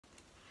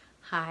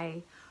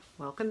Hi,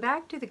 welcome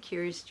back to the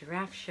Curious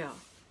Giraffe Show.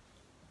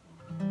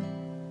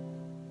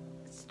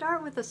 Let's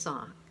start with a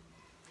song.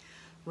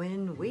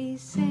 When we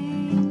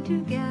sing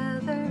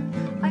together,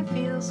 I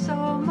feel so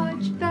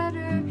much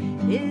better.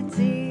 It's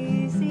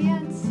easy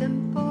and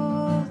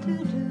simple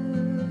to do.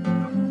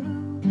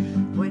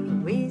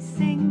 When we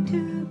sing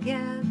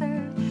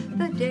together,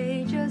 the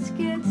day just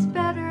gets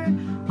better.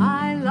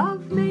 I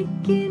love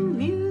making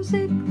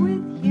music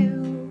with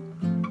you.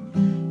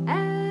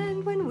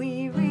 And when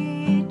we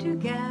read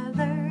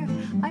together,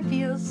 I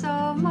feel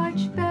so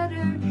much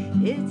better.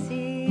 It's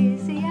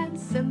easy and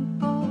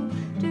simple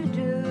to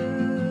do.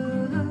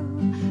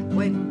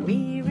 When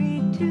we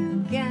read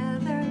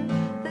together,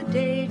 the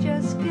day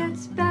just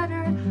gets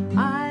better.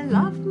 I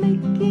love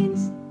making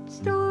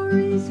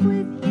stories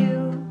with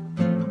you.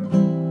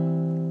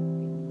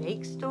 We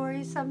make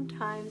stories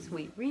sometimes,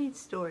 we read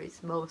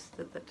stories most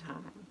of the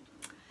time.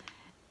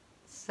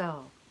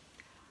 So,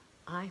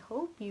 I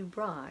hope you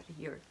brought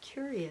your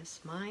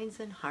curious minds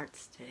and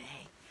hearts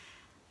today.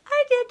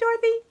 I did,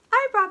 Dorothy.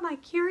 I brought my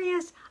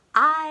curious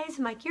eyes,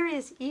 my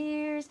curious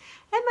ears,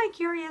 and my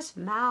curious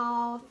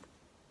mouth.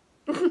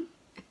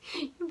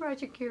 You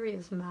brought your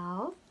curious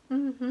mouth?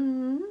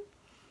 Mm-hmm.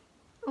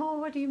 Oh,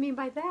 what do you mean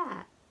by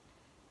that?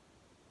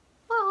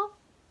 Well,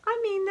 I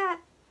mean that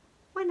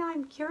when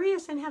I'm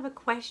curious and have a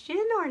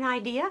question or an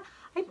idea,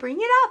 I bring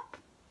it up.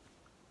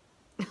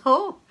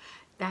 Oh,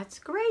 that's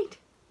great.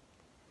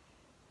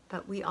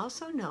 But we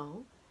also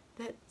know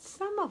that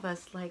some of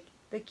us, like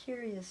the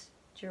curious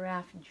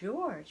giraffe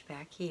George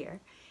back here,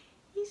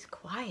 he's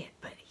quiet,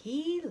 but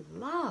he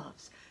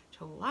loves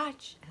to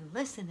watch and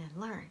listen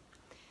and learn.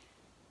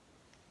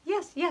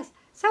 Yes.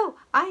 So,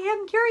 I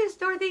am curious,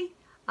 Dorothy.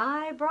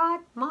 I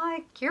brought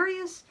my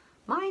curious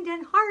mind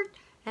and heart,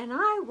 and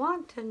I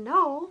want to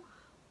know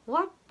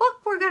what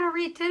book we're going to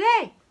read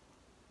today.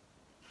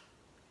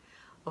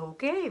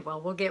 Okay,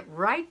 well, we'll get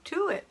right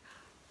to it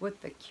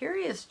with the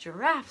Curious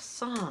Giraffe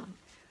song,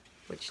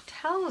 which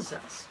tells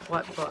us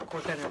what book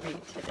we're going to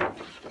read today.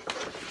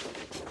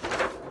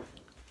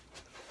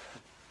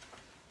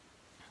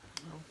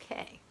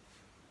 Okay,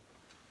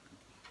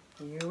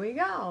 here we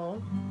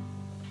go.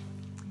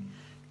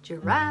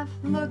 Giraffe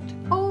looked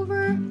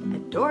over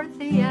at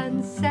Dorothy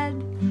and said,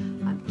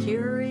 I'm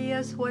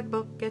curious what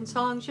book and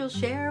songs you'll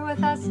share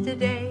with us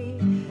today.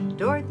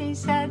 Dorothy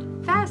said,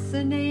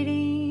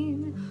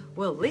 fascinating.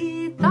 We'll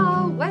lead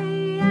the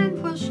way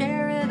and we'll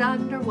share it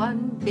under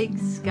one big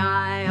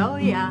sky. Oh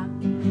yeah,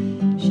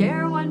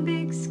 share one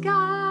big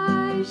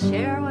sky,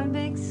 share one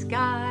big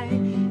sky.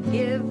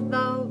 Give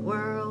the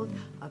world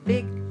a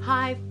big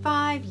high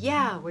five.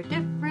 Yeah, we're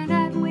different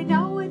and we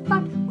know it,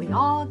 but we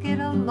all get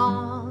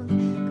along.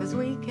 'Cause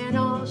we can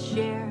all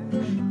share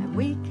and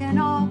we can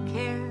all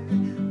care.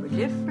 We're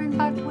different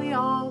but we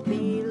all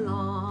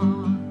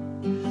belong.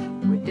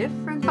 We're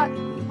different but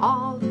we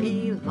all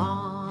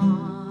belong.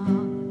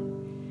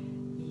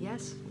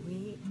 Yes,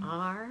 we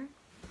are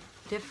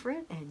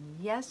different, and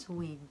yes,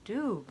 we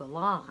do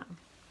belong.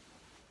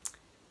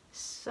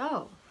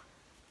 So,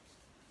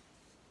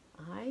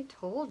 I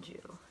told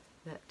you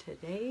that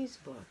today's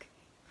book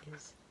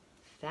is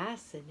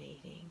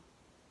fascinating.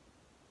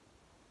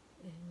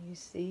 And you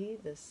see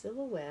the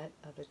silhouette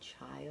of a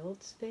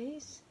child's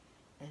face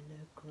and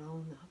a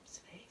grown-up's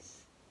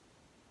face.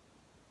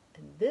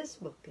 And this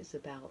book is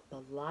about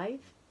the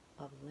life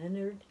of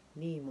Leonard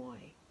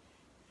Nimoy,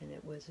 and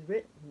it was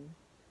written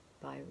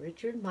by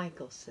Richard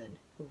Michelson,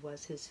 who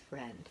was his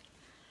friend.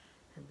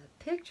 And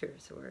the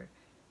pictures were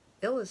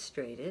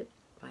illustrated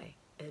by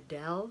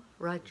Edel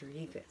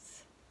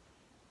Rodriguez.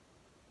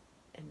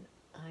 And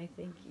I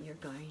think you're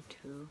going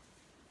to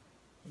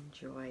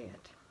enjoy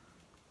it.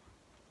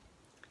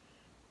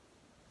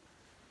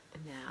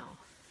 Now,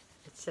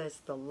 it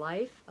says the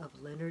life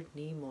of Leonard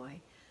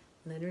Nimoy.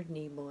 Leonard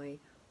Nimoy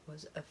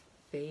was a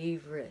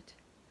favorite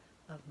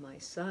of my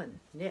son,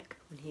 Nick,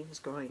 when he was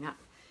growing up,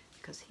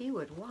 because he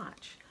would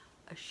watch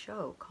a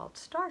show called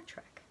Star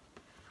Trek.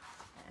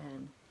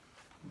 And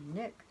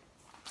Nick,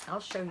 I'll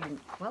show you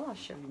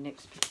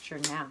Nick's picture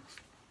now.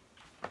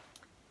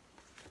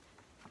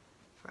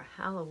 For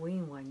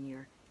Halloween one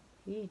year,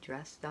 he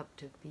dressed up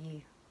to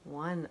be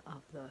one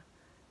of the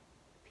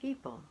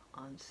people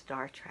on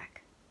Star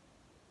Trek.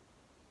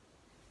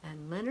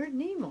 And Leonard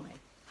Nimoy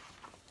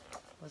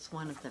was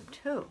one of them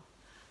too.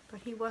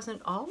 But he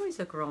wasn't always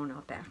a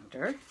grown-up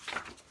actor.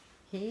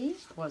 He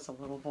was a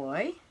little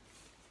boy.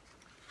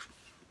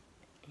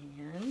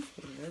 And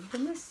he lived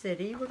in the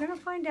city. We're going to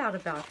find out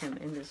about him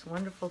in this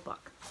wonderful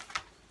book.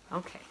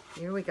 Okay,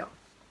 here we go.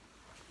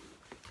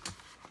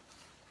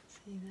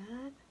 See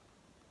that?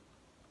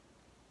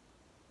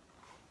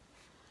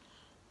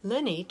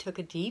 Lenny took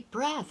a deep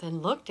breath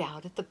and looked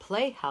out at the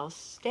playhouse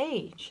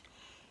stage.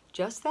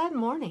 Just that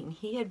morning,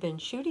 he had been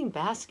shooting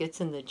baskets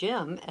in the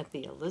gym at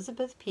the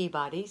Elizabeth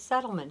Peabody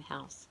Settlement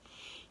House.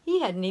 He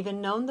hadn't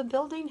even known the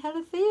building had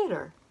a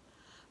theater.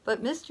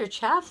 But Mr.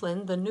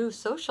 Chafflin, the new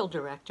social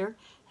director,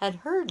 had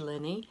heard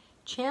Lenny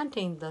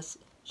chanting the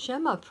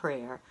Shema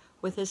prayer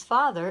with his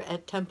father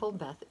at Temple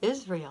Beth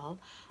Israel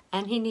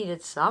and he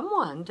needed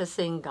someone to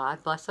sing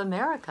God Bless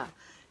America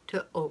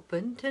to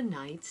open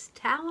tonight's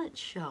talent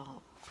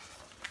show.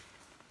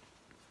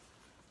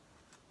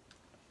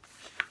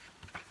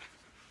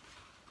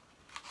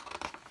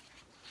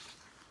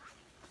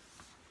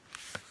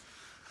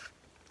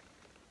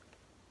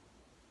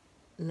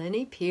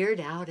 Lenny peered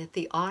out at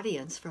the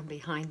audience from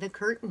behind the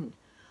curtain.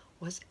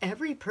 Was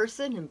every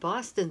person in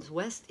Boston's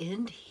West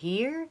End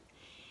here?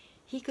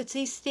 He could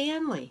see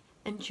Stanley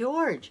and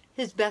George,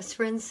 his best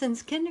friends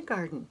since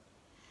kindergarten.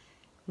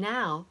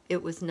 Now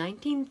it was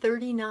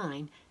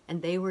 1939,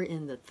 and they were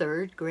in the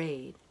 3rd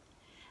grade.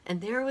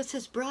 And there was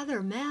his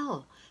brother,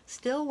 Mel,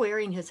 still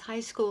wearing his high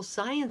school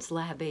science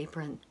lab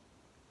apron.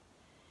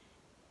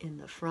 In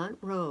the front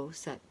row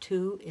sat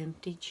 2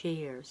 empty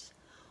chairs.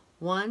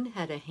 One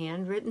had a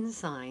handwritten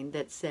sign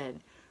that said,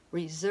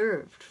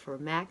 "Reserved for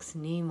Max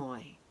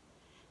Nimoy."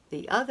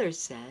 The other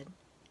said,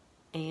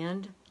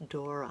 "And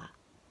Dora."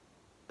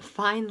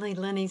 Finally,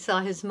 Lenny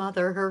saw his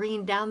mother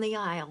hurrying down the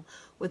aisle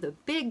with a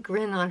big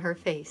grin on her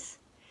face.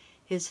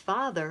 His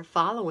father,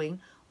 following,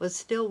 was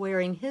still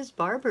wearing his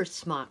barber's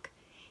smock.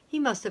 He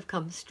must have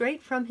come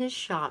straight from his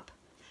shop,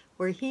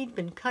 where he'd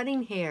been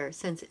cutting hair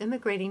since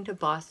immigrating to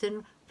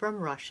Boston from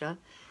Russia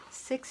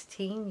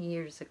 16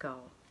 years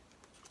ago.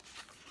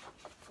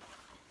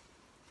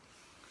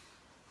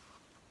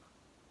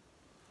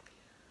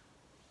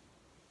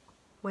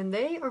 When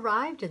they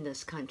arrived in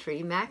this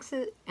country, Max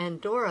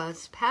and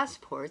Dora's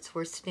passports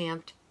were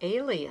stamped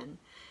alien,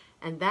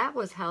 and that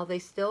was how they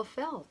still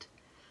felt.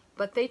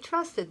 But they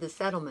trusted the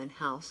settlement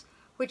house,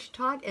 which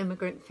taught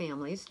immigrant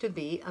families to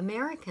be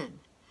American.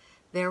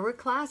 There were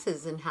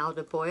classes in how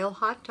to boil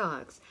hot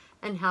dogs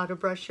and how to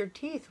brush your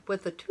teeth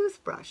with a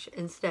toothbrush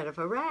instead of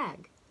a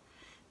rag.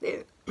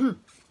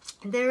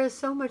 There is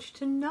so much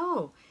to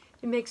know.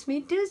 It makes me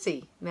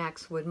dizzy,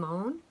 Max would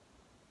moan.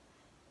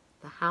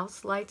 The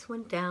house lights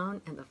went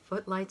down and the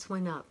footlights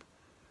went up.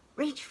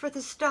 "Reach for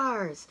the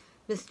stars,"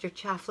 Mr.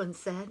 Chafflin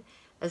said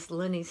as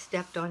Lenny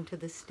stepped onto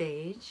the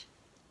stage.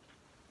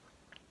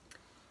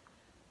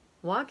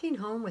 Walking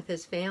home with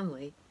his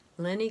family,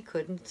 Lenny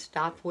couldn't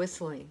stop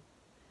whistling.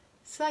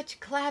 "Such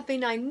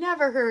clapping I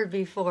never heard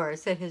before,"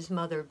 said his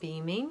mother,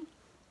 beaming.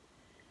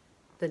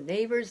 The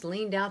neighbors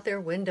leaned out their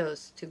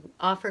windows to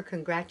offer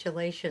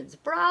congratulations.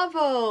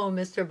 "Bravo!"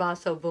 Mr.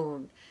 Basso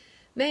boomed.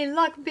 "May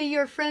luck be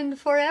your friend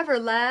forever,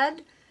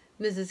 lad,"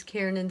 Mrs.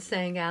 Kiernan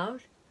sang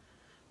out.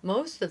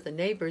 Most of the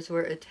neighbors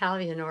were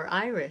Italian or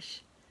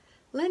Irish.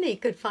 Lenny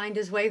could find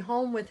his way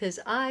home with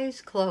his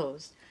eyes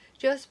closed,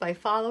 just by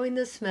following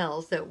the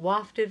smells that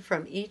wafted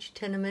from each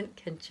tenement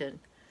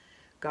kitchen.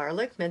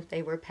 Garlic meant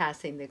they were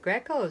passing the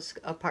Greco's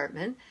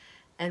apartment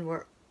and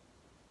were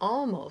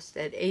almost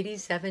at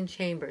 87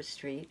 Chambers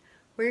Street,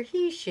 where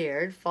he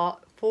shared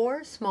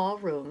 4 small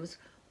rooms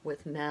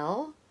with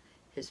Mel,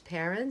 his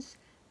parents,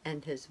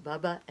 and his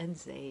Bubba and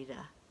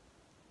Zeta.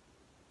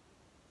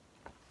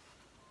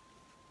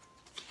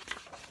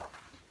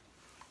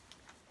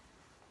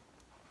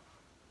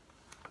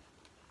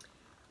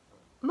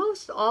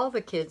 Most all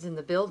the kids in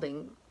the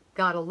building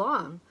got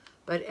along,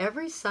 but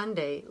every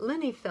Sunday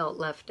Lenny felt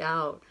left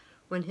out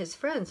when his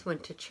friends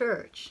went to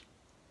church.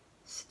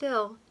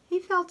 Still, he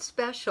felt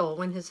special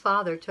when his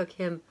father took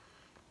him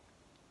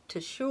to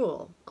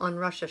shul on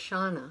Rosh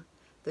Hashanah,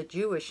 the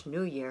Jewish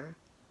New Year.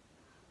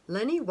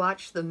 Lenny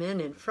watched the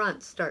men in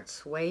front start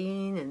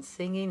swaying and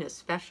singing a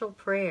special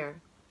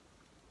prayer.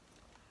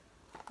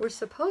 "We're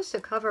supposed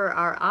to cover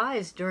our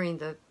eyes during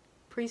the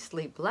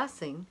priestly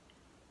blessing,"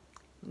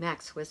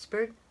 Max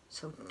whispered,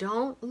 "so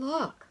don't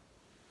look.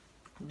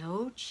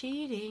 No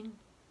cheating."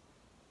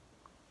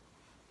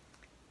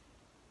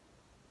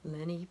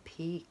 Lenny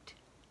peeked.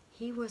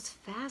 He was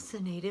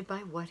fascinated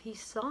by what he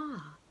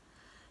saw.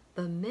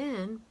 The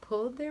men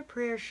pulled their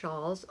prayer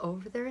shawls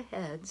over their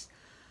heads,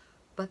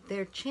 but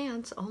their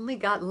chants only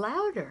got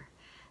louder.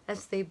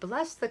 As they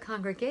blessed the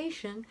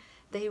congregation,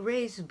 they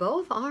raised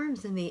both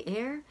arms in the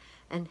air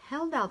and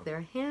held out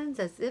their hands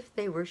as if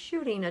they were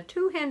shooting a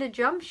 2-handed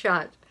jump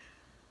shot.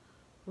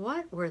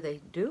 What were they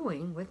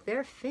doing with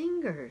their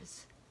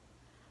fingers?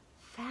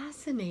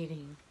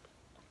 Fascinating.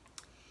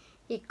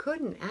 He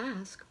couldn't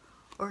ask,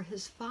 or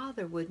his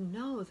father would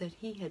know that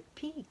he had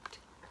peeked.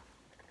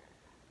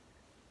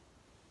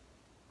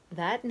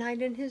 That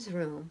night in his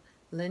room,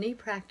 Lenny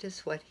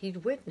practiced what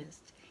he'd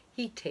witnessed.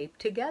 He taped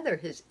together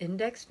his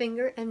index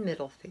finger and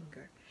middle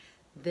finger,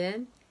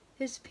 then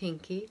his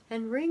pinky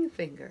and ring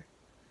finger.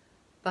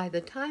 By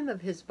the time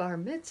of his bar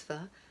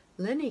mitzvah,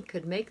 Lenny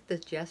could make the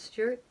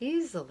gesture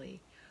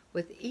easily,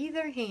 with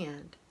either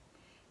hand.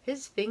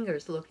 His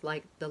fingers looked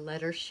like the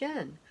letter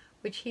Shin,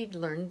 which he'd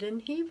learned in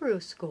Hebrew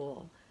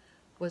school,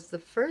 was the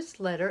first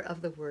letter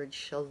of the word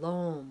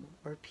Shalom,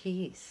 or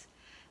peace,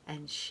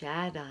 and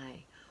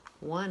Shaddai,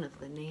 one of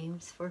the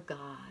names for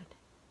God.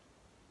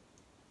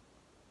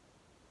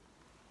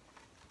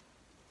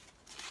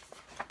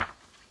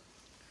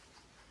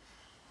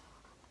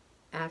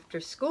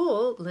 After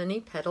school, Lenny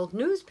peddled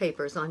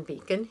newspapers on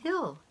Beacon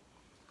Hill.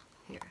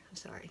 Here, I'm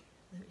sorry,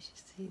 let me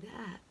just see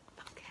that.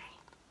 Okay.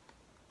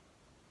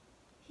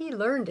 He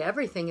learned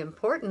everything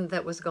important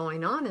that was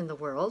going on in the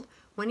world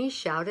when he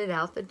shouted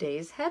out the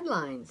day's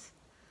headlines.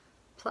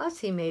 Plus,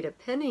 he made a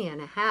penny and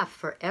a half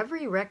for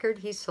every record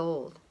he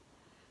sold.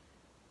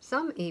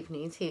 Some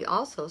evenings he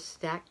also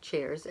stacked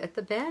chairs at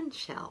the band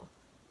shell.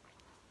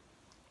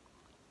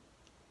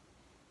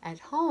 At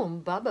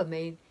home, Bubba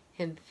made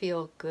him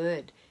feel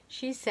good.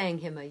 She sang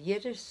him a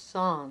Yiddish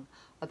song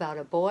about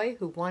a boy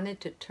who wanted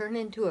to turn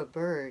into a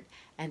bird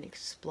and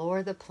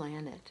explore the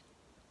planet.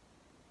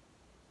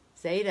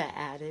 Zeta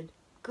added,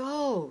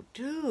 "Go,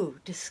 do,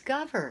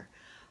 discover.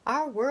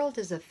 Our world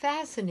is a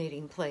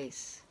fascinating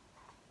place."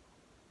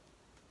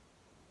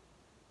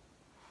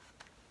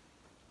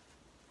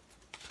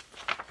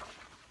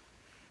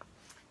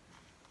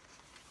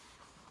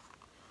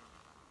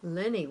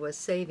 Lenny was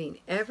saving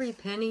every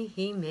penny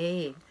he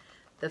made.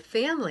 The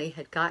family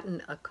had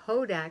gotten a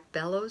Kodak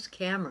bellows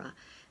camera,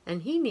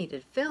 and he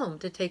needed film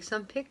to take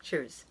some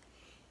pictures.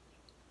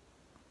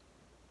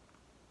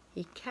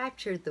 He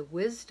captured the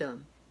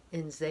wisdom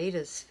in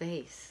Zeta's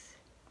face,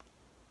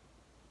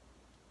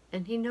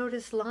 and he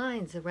noticed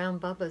lines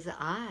around Bubba's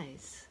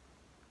eyes.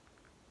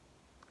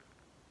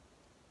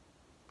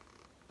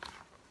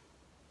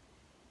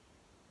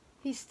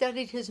 He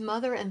studied his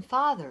mother and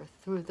father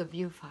through the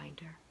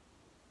viewfinder.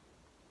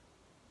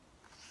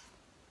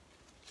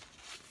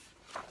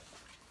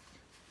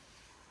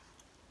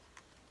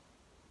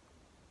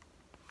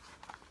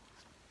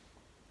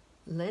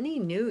 Lenny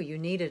knew you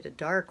needed a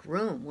dark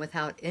room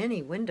without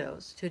any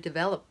windows to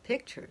develop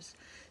pictures,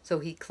 so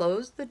he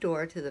closed the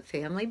door to the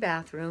family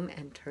bathroom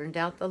and turned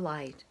out the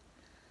light.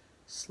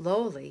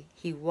 Slowly,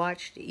 he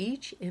watched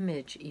each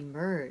image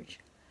emerge.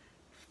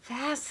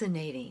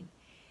 Fascinating!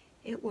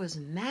 It was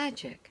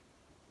magic.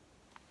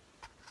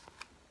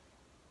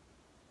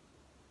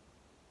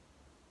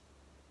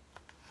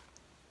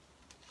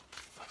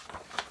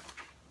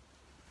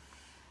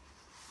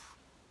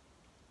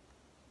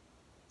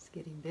 It's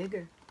getting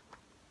bigger.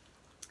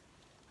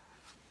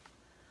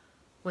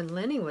 When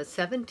Lenny was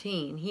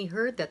 17, he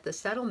heard that the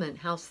Settlement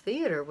House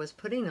Theater was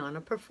putting on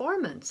a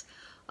performance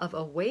of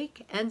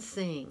Awake and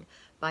Sing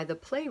by the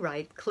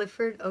playwright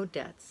Clifford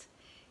Odets.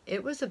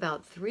 It was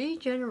about 3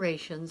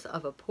 generations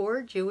of a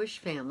poor Jewish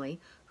family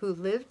who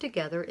lived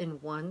together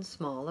in one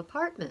small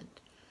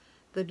apartment.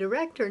 The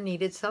director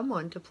needed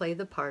someone to play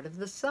the part of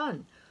the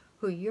son,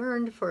 who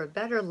yearned for a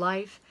better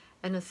life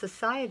and a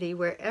society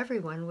where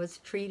everyone was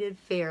treated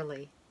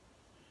fairly.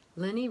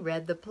 Lenny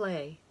read the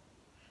play.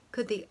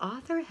 Could the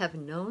author have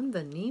known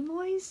the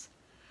Nimoys?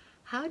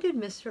 How did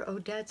Mr.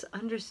 Odets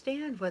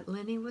understand what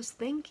Lenny was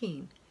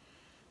thinking?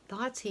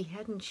 Thoughts he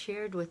hadn't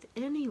shared with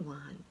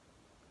anyone.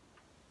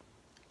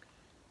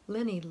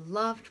 Lenny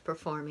loved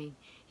performing.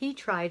 He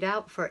tried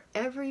out for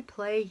every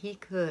play he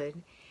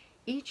could.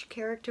 Each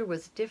character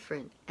was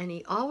different, and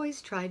he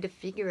always tried to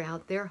figure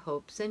out their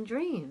hopes and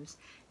dreams,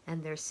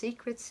 and their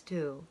secrets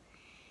too.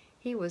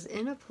 He was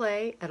in a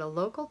play at a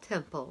local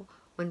temple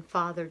when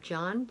Father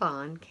John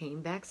Bond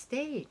came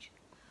backstage.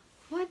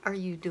 "What are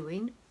you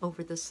doing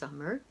over the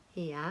summer?"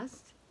 he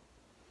asked.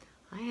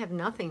 "I have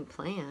nothing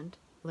planned,"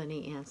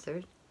 Lenny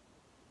answered.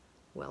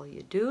 "Well,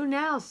 you do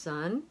now,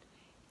 son,"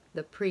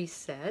 the priest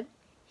said.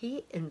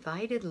 He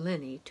invited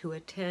Lenny to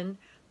attend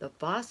the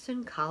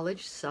Boston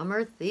College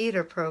Summer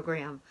Theater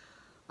Program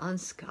on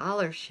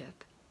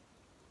scholarship.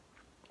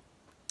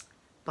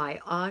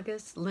 By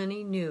August,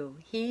 Lenny knew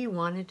he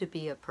wanted to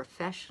be a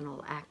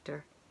professional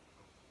actor.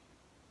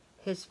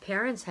 His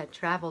parents had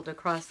traveled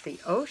across the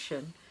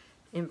ocean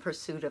in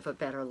pursuit of a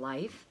better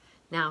life.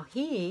 Now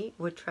he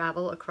would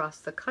travel across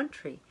the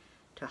country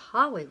to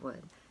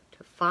Hollywood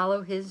to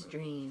follow his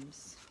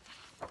dreams.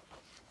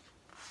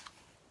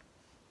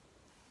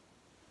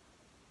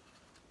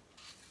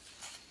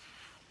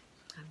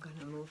 I'm going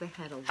to move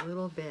ahead a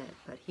little bit,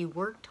 but he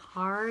worked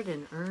hard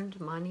and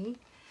earned money,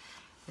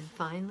 and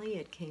finally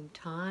it came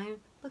time.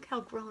 Look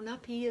how grown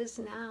up he is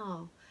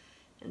now.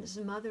 And his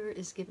mother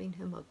is giving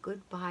him a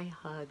goodbye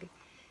hug.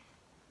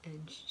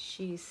 And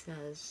she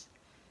says,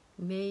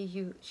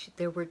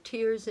 there were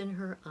tears in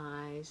her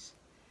eyes.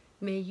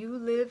 "May you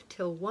live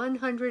till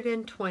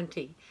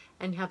 120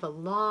 and have a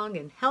long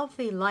and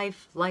healthy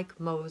life like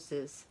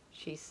Moses,"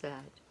 she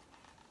said.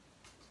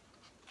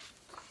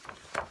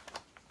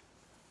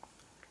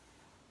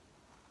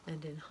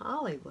 And in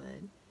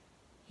Hollywood,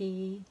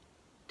 he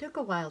took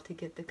a while to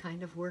get the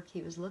kind of work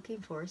he was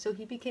looking for, so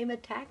he became a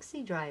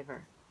taxi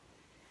driver.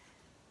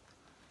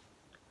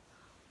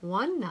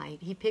 One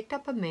night, he picked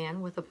up a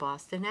man with a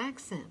Boston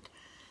accent.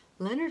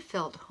 Leonard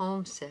felt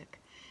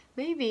homesick.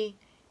 Maybe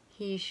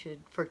he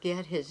should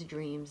forget his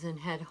dreams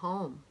and head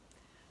home.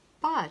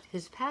 But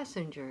his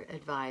passenger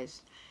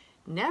advised,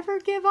 "Never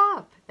give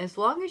up. As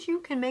long as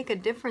you can make a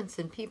difference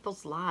in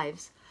people's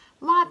lives.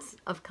 Lots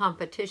of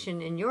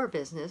competition in your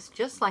business,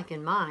 just like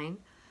in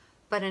mine.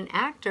 But an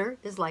actor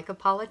is like a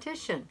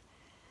politician.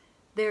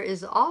 There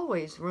is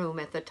always room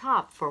at the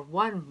top for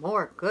one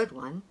more good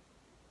one."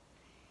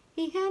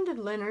 He handed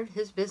Leonard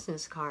his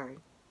business card.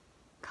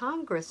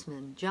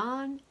 Congressman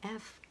John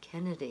F.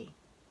 Kennedy.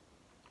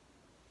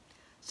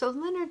 So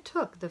Leonard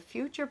took the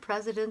future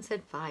president's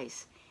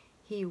advice.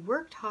 He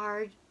worked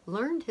hard,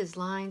 learned his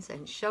lines,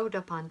 and showed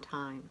up on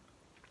time.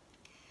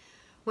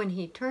 When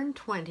he turned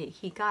 20,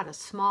 he got a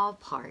small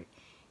part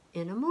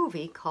in a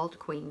movie called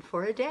Queen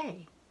for a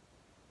Day.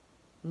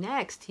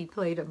 Next, he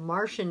played a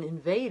Martian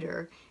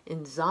invader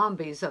in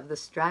Zombies of the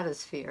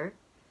Stratosphere.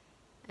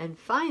 And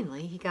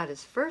finally, he got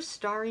his first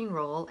starring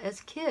role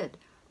as Kid,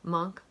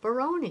 Monk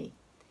Baroni.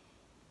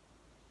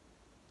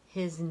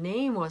 His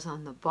name was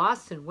on the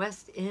Boston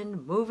West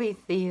End movie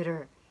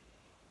theater.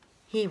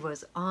 He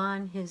was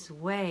on his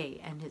way,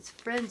 and his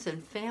friends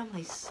and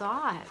family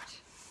saw it.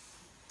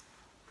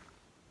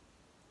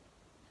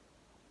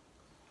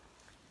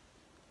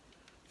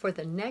 For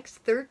the next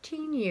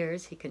 13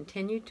 years, he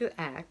continued to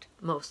act,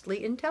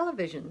 mostly in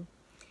television.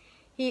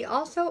 He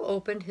also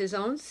opened his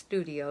own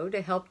studio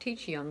to help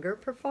teach younger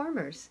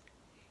performers.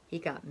 He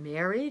got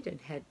married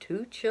and had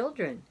 2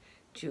 children,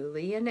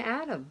 Julie and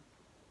Adam.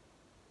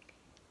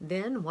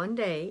 Then one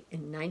day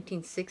in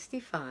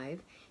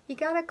 1965, he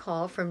got a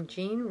call from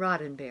Gene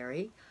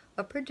Roddenberry,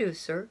 a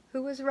producer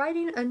who was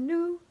writing a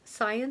new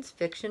science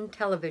fiction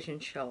television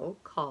show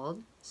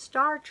called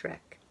Star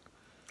Trek.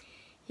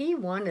 He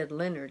wanted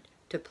Leonard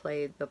to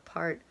play the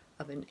part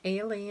of an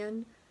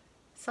alien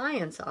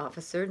science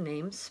officer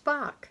named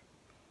Spock.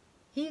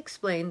 He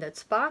explained that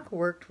Spock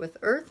worked with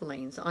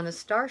Earthlings on a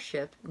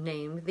starship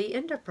named the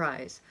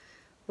Enterprise,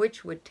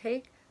 which would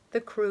take the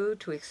crew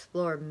to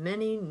explore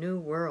many new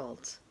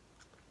worlds.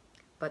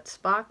 But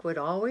Spock would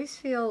always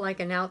feel like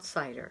an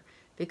outsider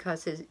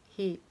because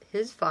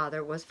his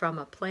father was from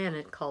a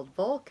planet called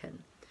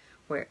Vulcan,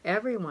 where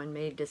everyone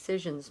made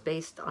decisions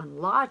based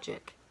on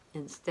logic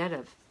instead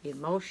of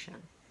emotion.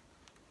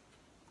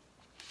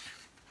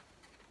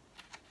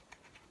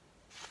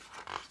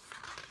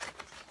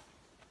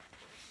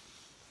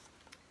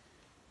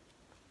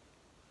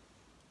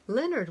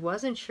 Leonard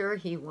wasn't sure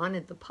he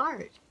wanted the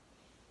part.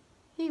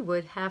 He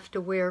would have to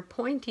wear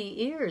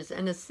pointy ears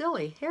and a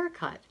silly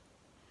haircut.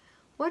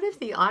 What if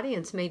the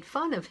audience made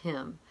fun of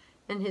him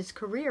and his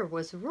career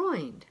was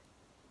ruined?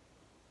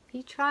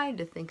 He tried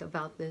to think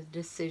about the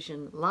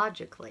decision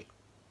logically.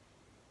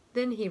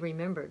 Then he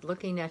remembered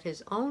looking at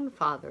his own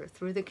father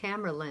through the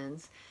camera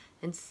lens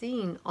and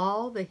seeing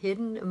all the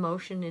hidden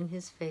emotion in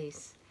his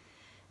face.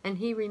 And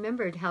he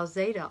remembered how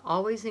Zeta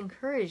always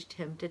encouraged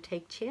him to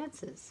take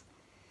chances.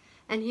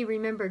 And he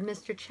remembered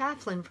Mr.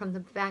 Chaplin from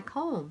the back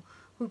home,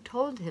 who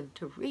told him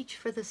to reach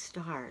for the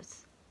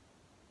stars.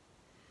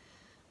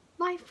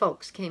 My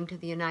folks came to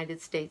the United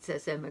States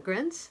as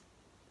immigrants.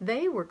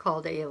 They were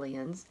called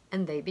aliens,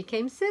 and they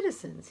became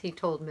citizens, he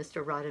told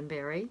Mr.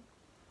 Roddenberry.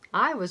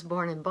 I was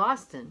born in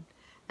Boston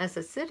as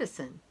a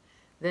citizen.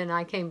 Then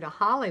I came to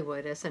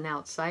Hollywood as an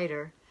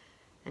outsider.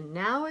 And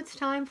now it's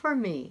time for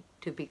me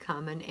to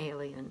become an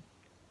alien.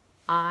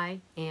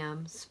 I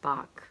am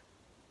Spock.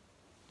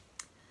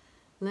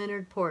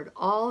 Leonard poured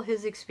all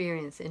his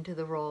experience into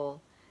the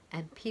role,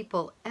 and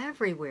people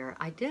everywhere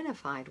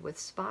identified with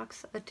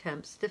Spock's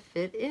attempts to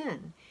fit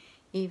in,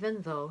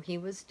 even though he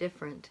was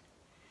different.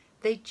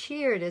 They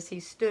cheered as he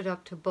stood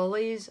up to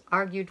bullies,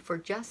 argued for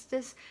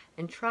justice,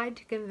 and tried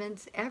to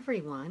convince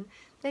everyone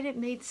that it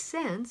made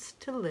sense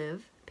to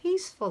live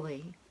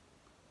peacefully.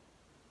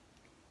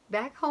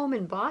 Back home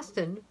in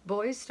Boston,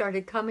 boys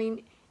started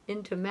coming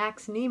into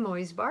Max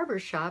Nimoy's barber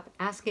shop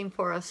asking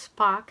for a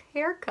Spock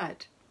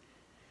haircut.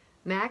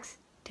 Max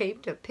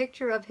taped a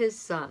picture of his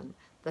son,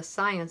 the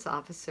science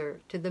officer,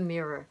 to the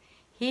mirror.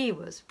 He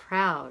was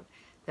proud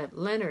that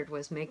Leonard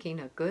was making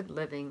a good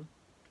living.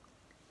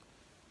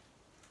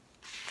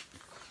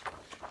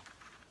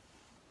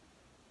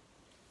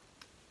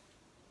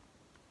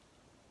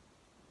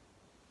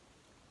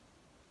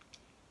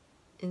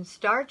 In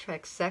Star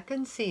Trek's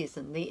second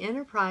season, the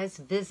Enterprise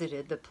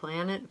visited the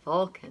planet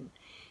Vulcan.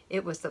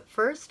 It was the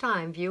first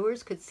time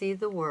viewers could see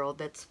the world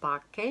that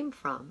Spock came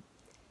from.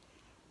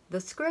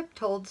 The script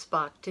told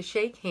Spock to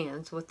shake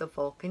hands with the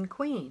Vulcan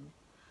Queen,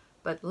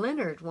 but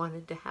Leonard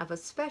wanted to have a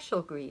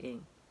special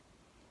greeting.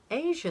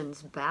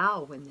 Asians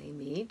bow when they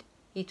meet,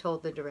 he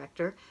told the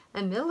director,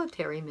 and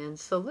military men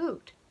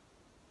salute.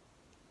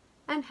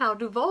 And how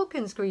do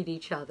Vulcans greet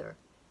each other?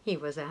 He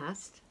was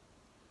asked.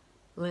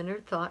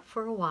 Leonard thought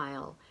for a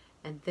while,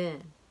 and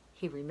then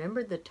he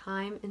remembered the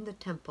time in the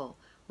temple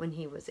when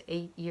he was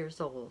 8 years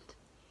old.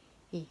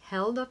 He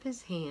held up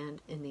his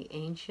hand in the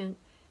ancient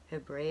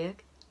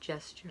Hebraic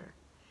gesture,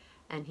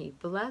 and he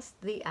blessed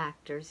the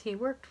actors he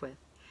worked with,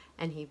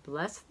 and he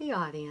blessed the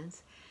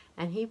audience,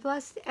 and he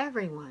blessed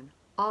everyone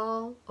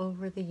all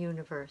over the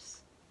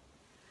universe.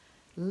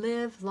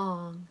 Live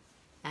long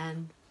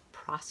and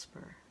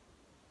prosper.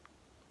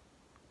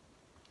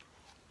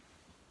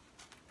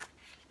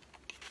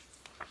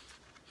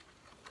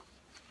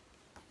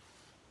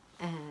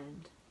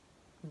 And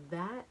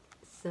that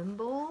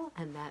symbol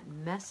and that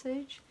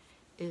message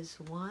is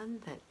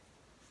one that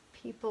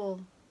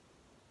people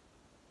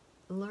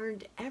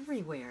learned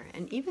everywhere.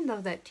 And even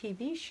though that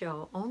TV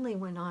show only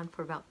went on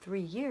for about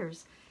 3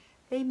 years,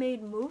 they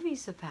made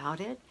movies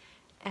about it,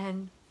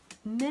 and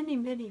Many,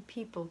 many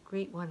people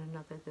greet one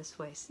another this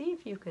way. See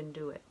if you can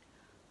do it.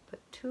 Put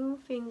two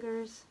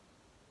fingers,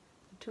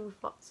 two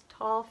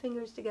tall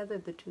fingers together,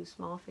 the two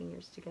small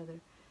fingers together.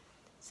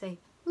 Say,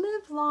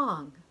 live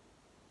long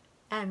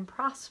and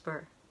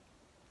prosper.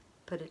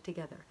 Put it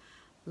together.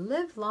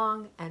 Live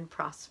long and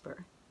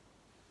prosper.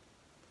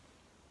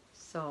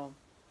 So,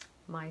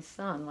 my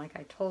son, like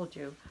I told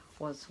you,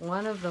 was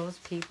one of those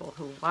people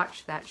who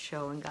watched that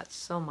show and got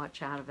so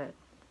much out of it.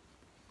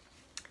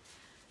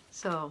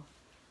 So,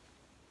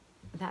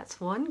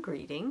 that's one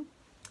greeting,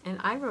 and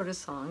I wrote a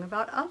song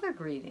about other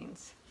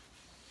greetings.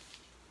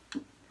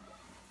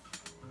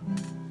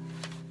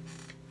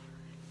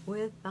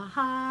 With a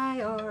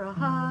hi or a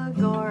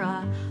hug or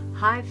a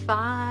high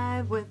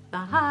five, with a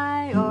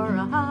hi or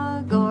a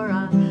hug or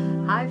a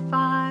high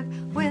five,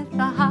 with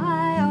a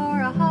hi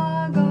or a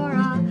hug or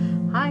a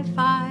high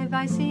five,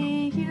 I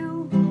see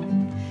you,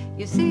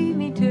 you see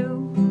me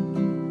too.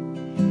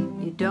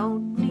 You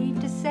don't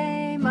need to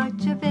say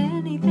much of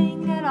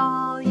anything at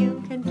all.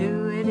 You can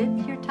do it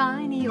if you're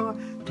tiny or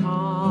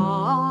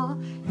tall.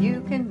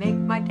 You can make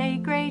my day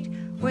great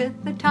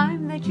with the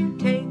time that you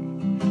take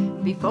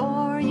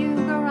before you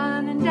go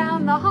running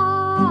down the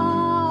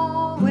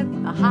hall. With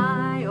a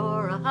hi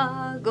or a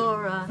hug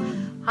or a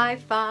high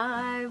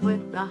five,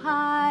 with a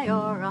hi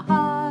or a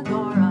hug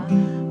or a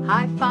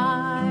high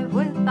five,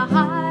 with a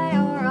hi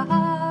or a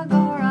hug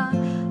or a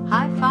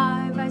high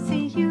five, I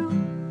see you,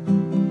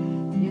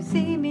 you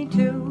see me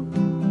too.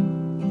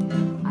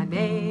 I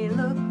may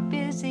look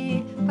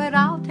busy, but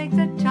I'll take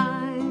the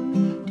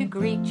time to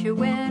greet you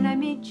when I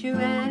meet you,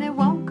 and it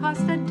won't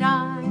cost a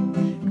dime.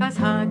 'Cause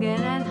hugging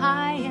and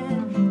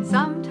highin',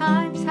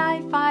 sometimes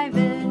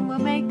high-fiving, will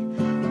make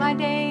my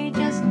day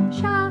just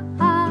shine.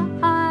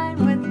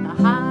 With a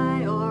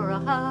hi or a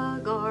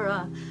hug or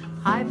a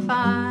high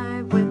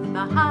five, with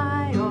a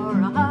hi or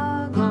a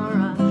hug or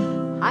a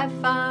high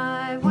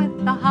five,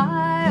 with a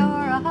hi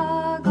or a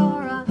hug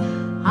or a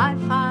high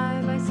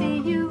five, I see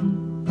you,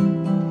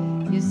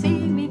 you see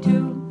me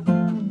too.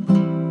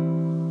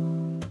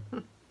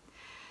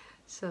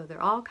 So there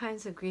are all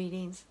kinds of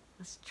greetings.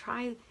 Let's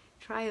try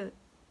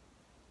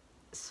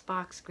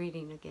Spock's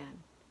greeting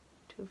again.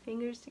 Two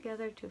fingers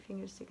together, two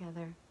fingers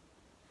together.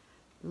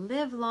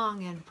 Live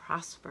long and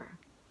prosper.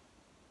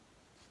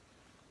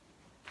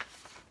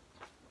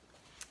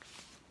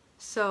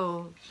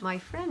 So my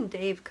friend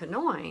Dave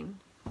Canoyne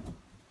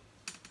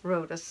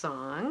wrote a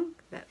song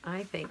that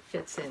I think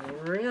fits in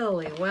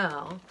really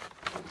well,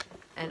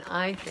 and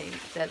I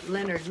think that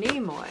Leonard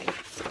Nimoy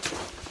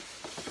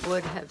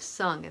would have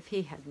sung if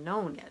he had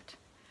known it.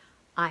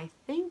 I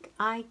think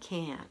I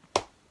can.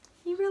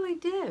 He really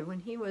did. When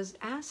he was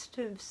asked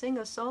to sing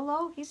a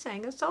solo, he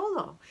sang a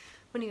solo.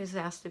 When he was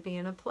asked to be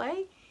in a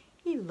play,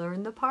 he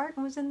learned the part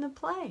and was in the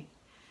play.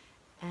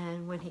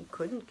 And when he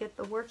couldn't get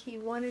the work he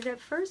wanted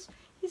at first,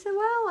 he said,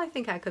 well, I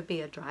think I could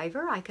be a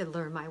driver. I could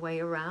learn my way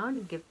around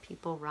and give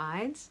people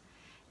rides.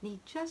 And he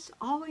just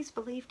always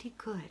believed he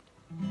could.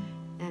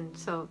 And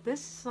so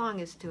this song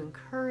is to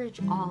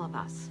encourage all of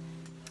us.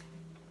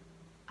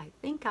 I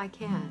think I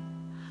can.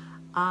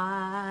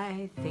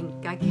 I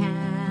think I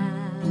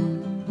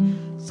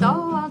can. So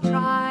I'll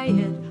try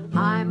it.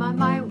 I'm on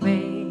my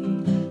way.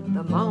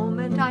 The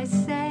moment I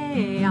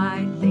say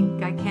I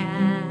think I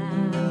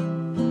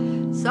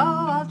can. So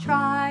I'll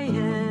try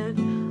it.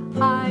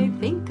 I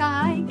think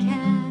I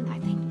can. I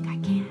think I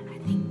can. I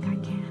think I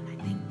can. I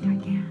think I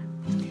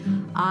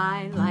can.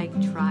 I like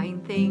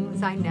trying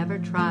things I never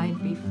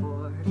tried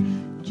before,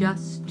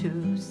 just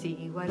to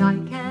see what I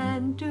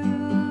can do.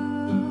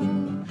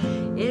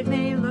 It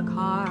may look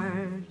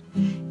hard,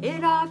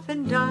 it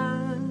often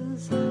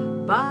does,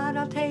 but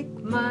I'll take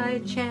my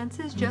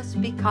chances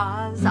just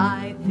because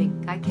I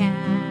think I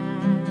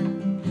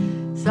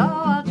can. So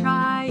I'll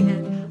try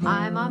it,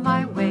 I'm on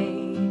my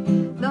way,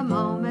 the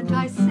moment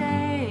I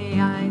say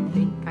I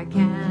think I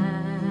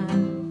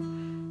can.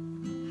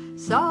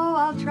 So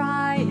I'll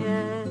try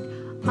it,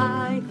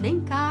 I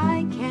think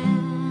I can.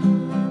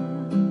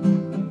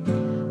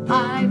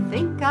 I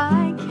think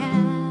I can.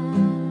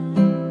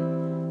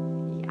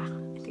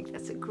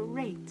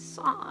 Great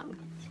song.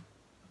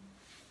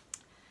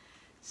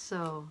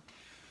 So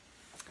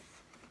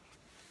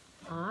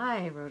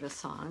I wrote a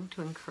song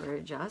to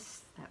encourage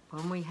us that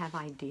when we have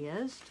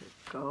ideas, to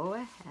go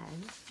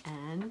ahead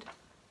and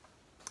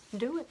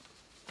do it.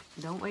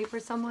 Don't wait for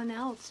someone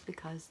else,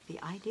 because the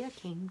idea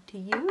came to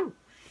you.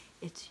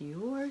 It's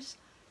yours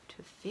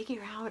to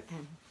figure out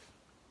and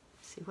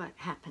see what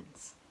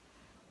happens.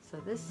 So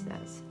this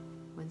says,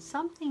 when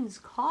something's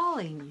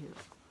calling you,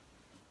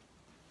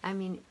 I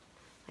mean,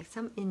 like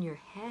some in your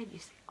head, you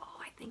say, oh,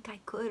 I think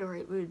I could, or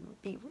it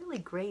would be really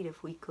great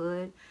if we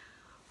could.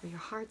 Or your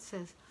heart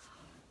says,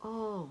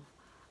 oh,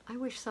 I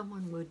wish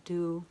someone would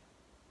do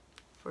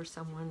for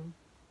someone.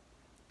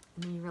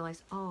 And then you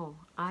realize, oh,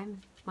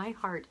 my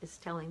heart is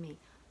telling me,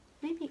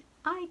 maybe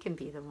I can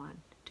be the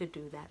one to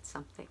do that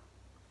something,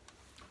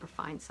 or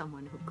find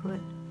someone who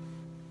could.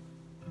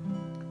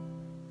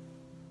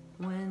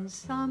 When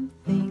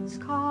something's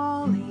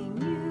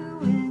calling you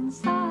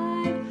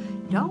inside,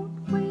 don't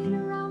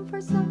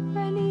horse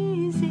an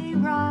easy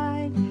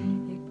ride.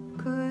 It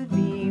could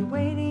be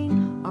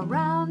waiting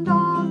around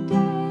all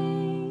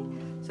day.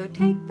 So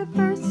take the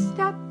first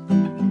step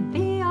and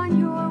be on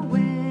your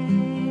way.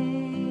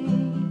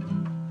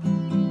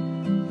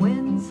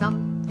 When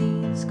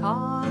something's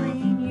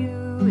calling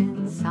you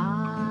inside,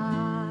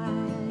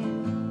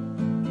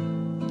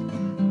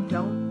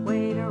 don't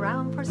wait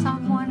around for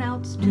someone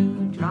else to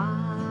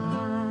drive.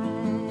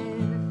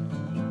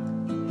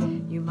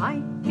 You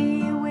might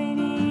be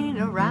waiting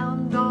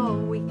around all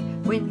week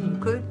when you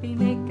could be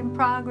making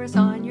progress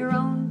on your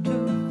own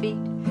 2 feet.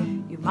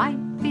 You might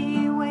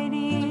be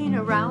waiting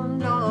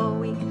around all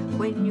week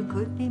when you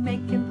could be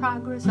making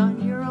progress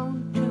on your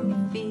own 2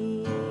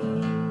 feet.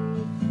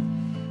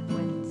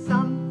 When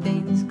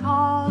something's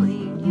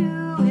calling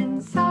you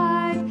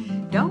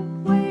inside,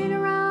 don't wait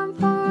around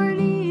for an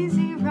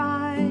easy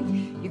ride.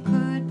 You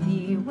could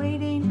be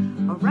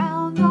waiting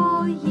around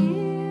all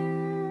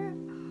year,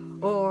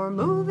 or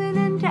moving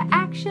into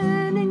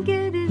action and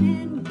get it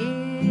in gear.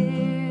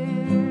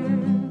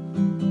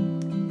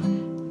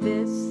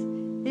 This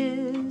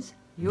is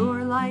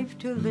your life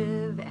to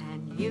live,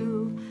 and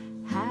you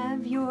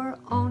have your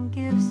own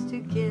gifts to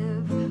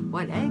give.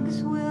 What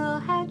eggs will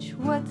hatch,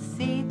 what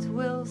seeds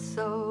will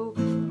sow.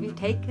 You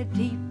take a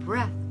deep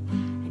breath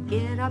and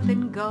get up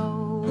and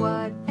go.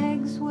 What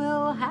eggs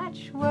will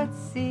hatch, what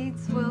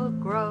seeds will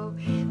grow.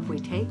 If we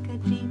take a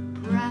deep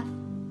breath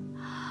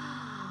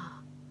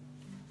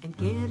and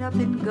get up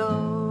and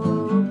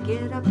go,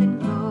 get up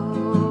and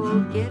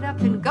go, get up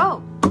and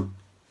go.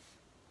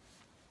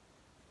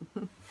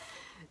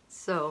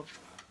 So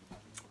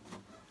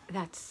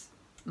that's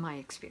my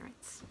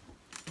experience.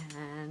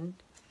 And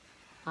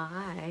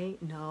I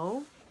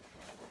know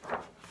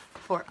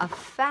for a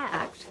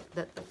fact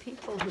that the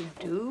people who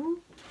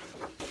do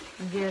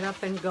get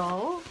up and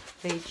go,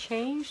 they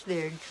change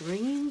their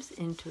dreams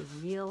into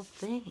real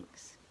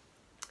things.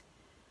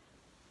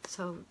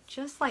 So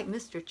just like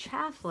Mr.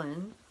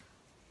 Chafflin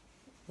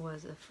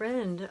was a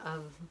friend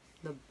of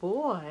the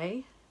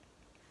boy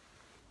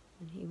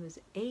when he was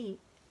 8,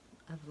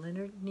 of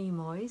Leonard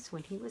Nimoy's,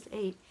 when he was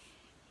 8,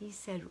 he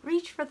said,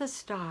 reach for the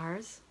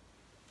stars.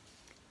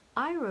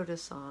 I wrote a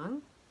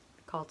song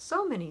called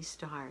So Many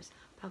Stars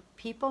about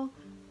people.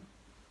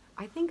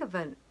 I think of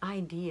an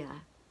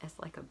idea as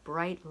like a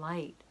bright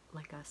light,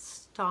 like a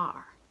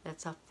star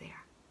that's up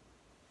there.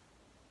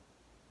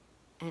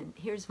 And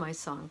here's my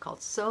song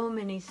called So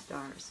Many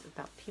Stars,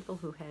 about people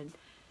who had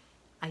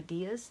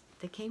ideas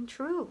that came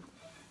true.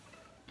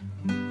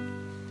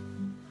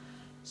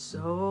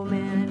 So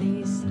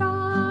many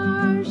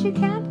stars, you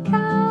can't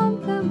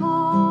count them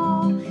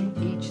all.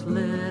 Each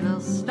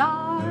little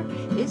star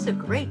is a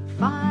great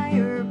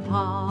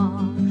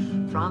fireball.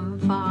 From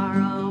far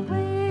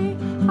away,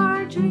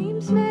 our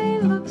dreams may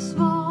look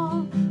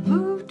small.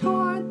 Move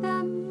toward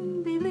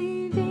them,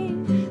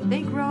 believing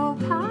they grow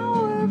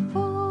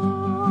powerful.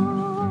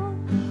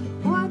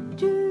 What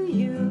do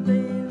you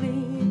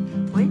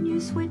believe when you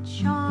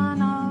switch on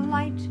a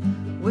light?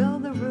 Will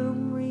the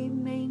room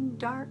remain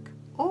dark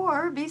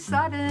or be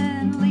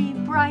suddenly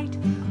bright?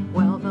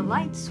 Well, the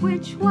light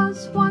switch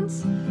was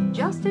once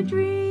just a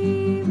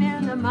dream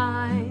in the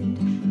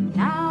mind.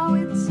 Now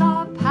it's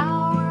a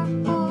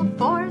powerful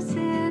force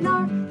in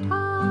our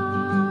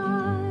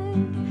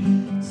time.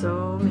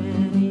 So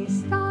many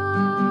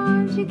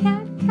stars, you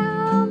can't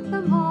count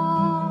them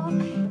all.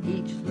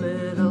 Each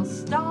little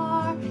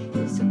star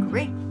is a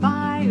great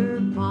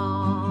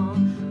fireball.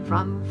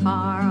 From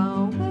far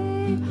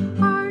away,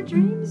 our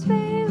dreams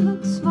may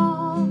look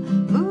small.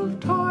 Move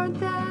toward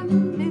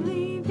them,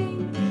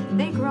 believing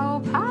they grow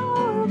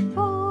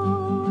powerful.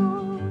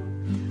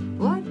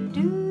 What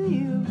do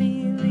you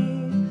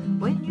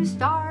believe when you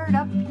start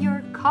up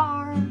your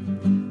car?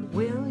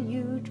 Will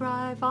you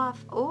drive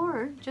off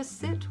or just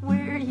sit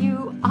where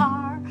you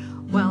are?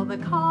 Well, the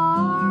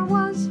car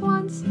was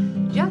once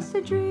just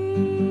a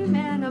dream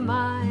in a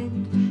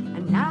mind,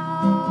 and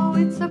now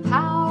it's a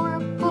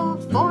powerful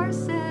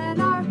force in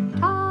our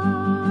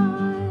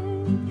time.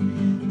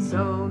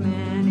 So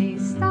many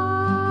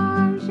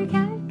stars, you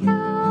can't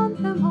count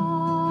them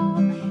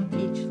all.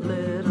 Each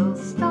little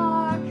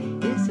star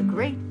is a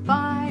great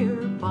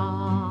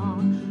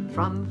fireball.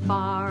 From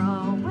far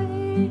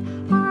away,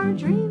 our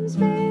dreams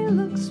may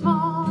look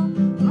small.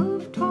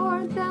 Move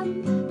toward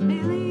them,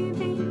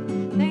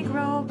 believing they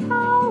grow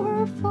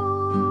powerful.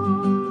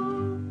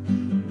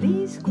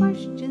 These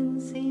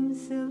questions seem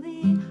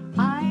silly,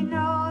 I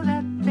know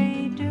that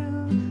they do,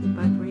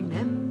 but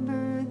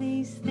remember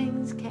these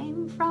things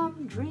came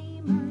from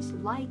dreamers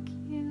like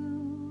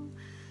you.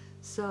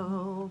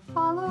 So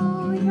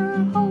follow your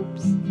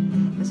hopes,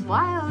 as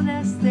wild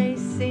as they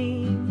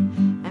seem,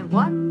 and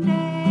one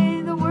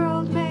day the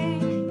world may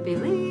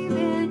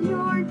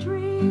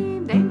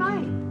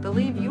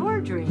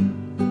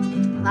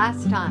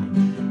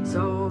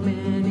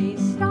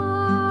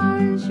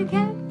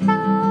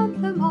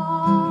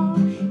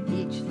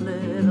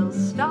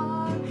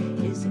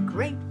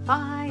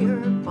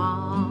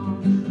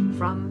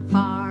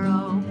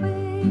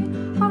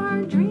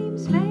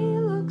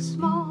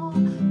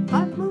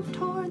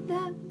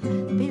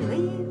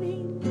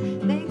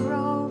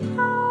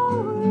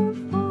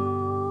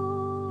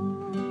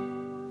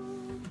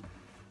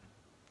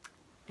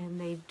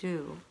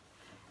do.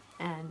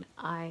 And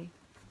I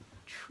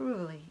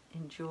truly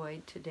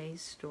enjoyed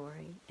today's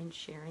story and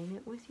sharing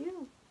it with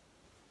you.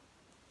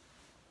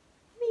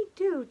 Me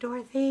too,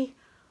 Dorothy.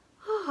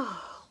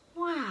 Oh,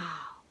 wow.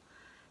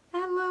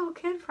 That little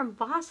kid from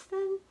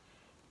Boston,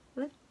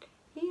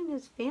 he and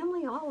his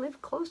family all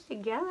lived close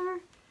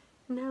together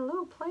in that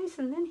little place,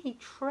 and then he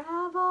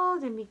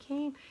traveled and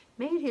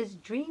made his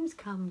dreams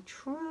come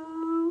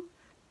true.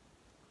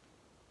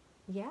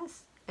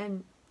 Yes,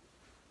 and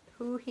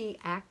who he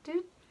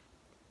acted,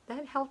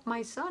 that helped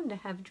my son to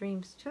have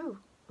dreams too.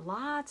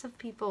 Lots of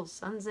people's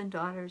sons and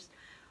daughters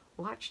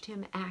watched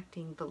him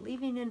acting,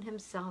 believing in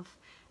himself,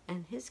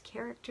 and his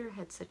character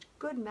had such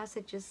good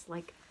messages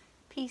like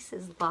peace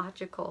is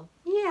logical.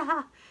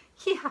 Yeah,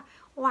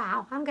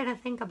 wow, I'm going to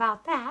think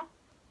about that.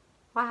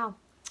 Wow.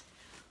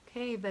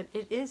 Okay, but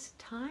it is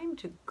time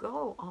to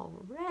go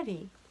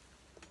already.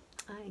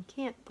 I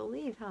can't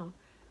believe how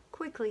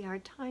quickly our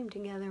time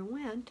together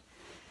went.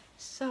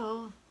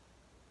 So,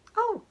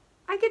 oh,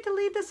 I get to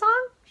lead the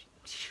song?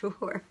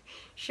 Sure,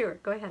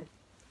 go ahead.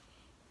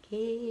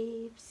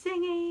 Keep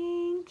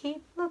singing,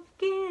 keep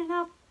looking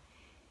up,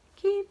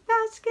 keep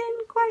asking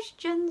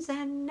questions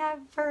and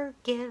never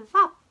give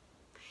up.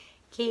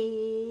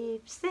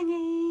 Keep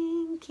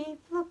singing, keep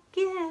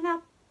looking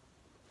up,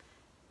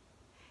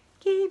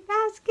 keep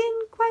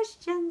asking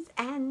questions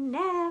and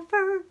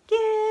never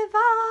give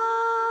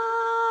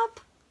up.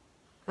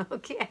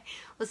 Okay,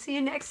 we'll see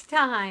you next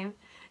time.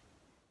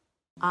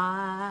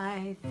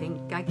 I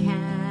think I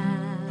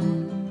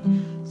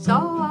can, so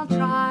I'll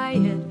try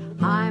it.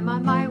 I'm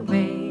on my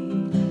way.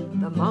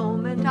 The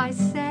moment I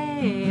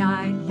say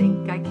I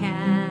think I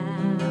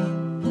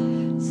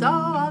can, so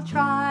I'll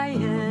try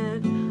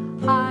it.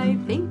 I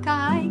think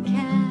I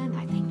can,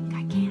 I think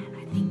I can,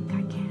 I think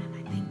I can,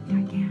 I think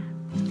I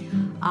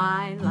can.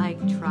 I like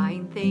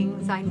trying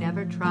things I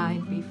never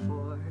tried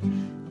before,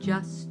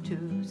 just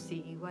to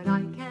see what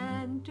I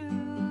can do.